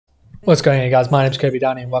What's going on, guys? My name is Kirby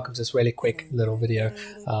Downey and welcome to this really quick little video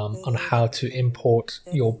on how to import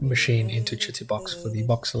your machine into Chitubox for the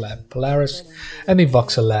Voxelab Polaris and the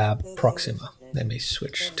Voxelab Proxima. Let me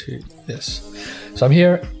switch to this. So I'm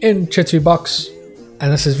here in Chitubox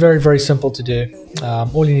and this is very, very simple to do.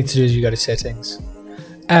 All you need to do is you go to settings,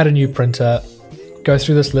 add a new printer, go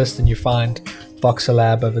through this list and you find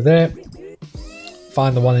Voxelab over there.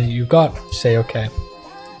 Find the one that you've got, say okay.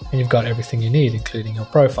 And you've got everything you need, including your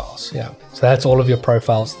profiles. Yeah, so that's all of your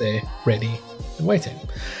profiles there, ready and waiting.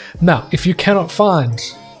 Now, if you cannot find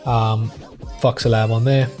Voxelab on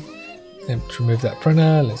there, let's remove that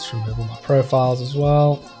printer. Let's remove all my profiles as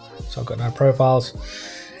well. So I've got no profiles.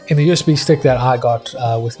 In the USB stick that I got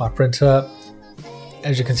with my printer,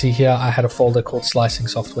 as you can see here, I had a folder called slicing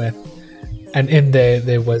software. And in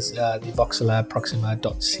there was the Voxelab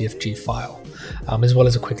Proxima.cfg file, as well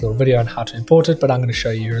as a quick little video on how to import it, but I'm going to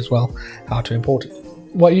show you here as well how to import it.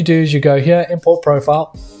 What you do is you go here, import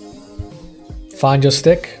profile, find your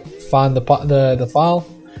stick, find the file,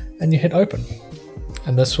 and you hit open.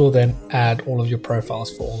 And this will then add all of your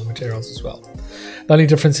profiles for all the materials as well. The only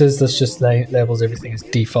difference is this just labels everything as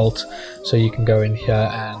default, so you can go in here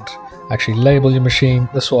and actually label your machine.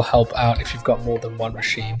 This will help out if you've got more than one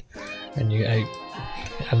machine. And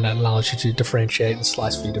that allows you to differentiate and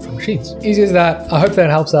slice for your different machines. Easy as that. I hope that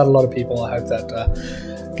helps out a lot of people. I hope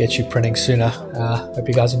that gets you printing sooner. Hope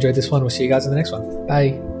you guys enjoyed this one. We'll see you guys in the next one.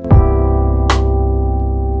 Bye.